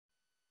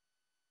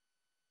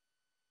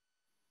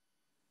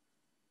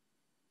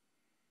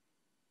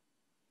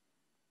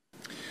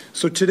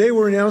So today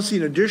we're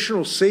announcing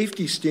additional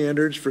safety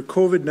standards for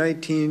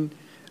COVID-19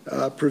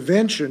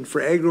 prevention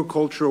for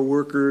agricultural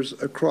workers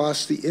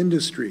across the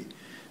industry.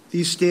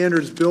 These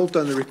standards built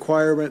on the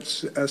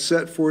requirements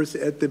set forth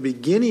at the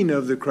beginning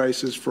of the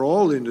crisis for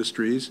all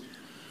industries,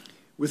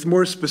 with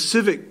more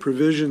specific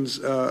provisions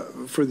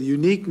for the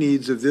unique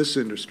needs of this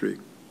industry.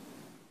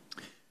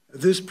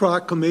 This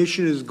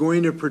proclamation is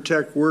going to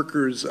protect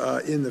workers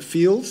in the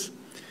fields,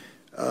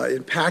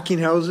 in packing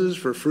houses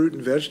for fruit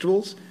and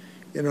vegetables,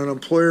 and on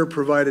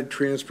employer-provided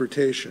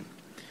transportation.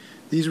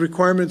 These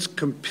requirements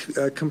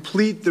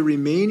complete the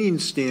remaining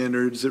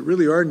standards that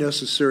really are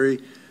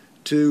necessary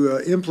to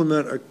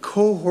implement a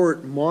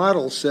cohort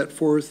model set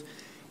forth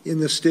in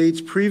the state's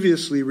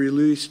previously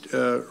released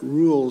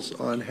rules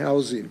on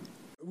housing.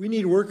 We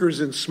need workers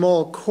in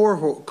small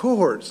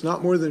cohorts,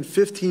 not more than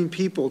 15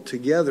 people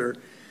together,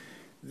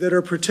 that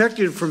are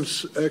protected from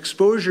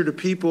exposure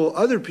to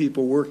other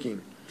people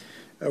working,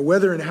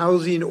 whether in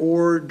housing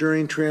or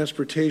during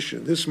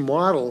transportation. This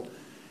model,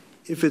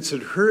 if it's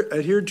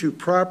adhered to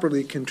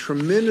properly, can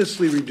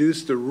tremendously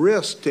reduce the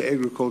risk to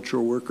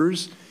agricultural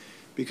workers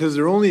because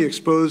they're only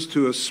exposed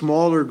to a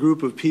smaller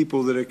group of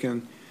people that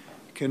can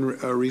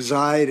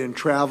reside and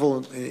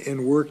travel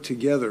and work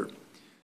together.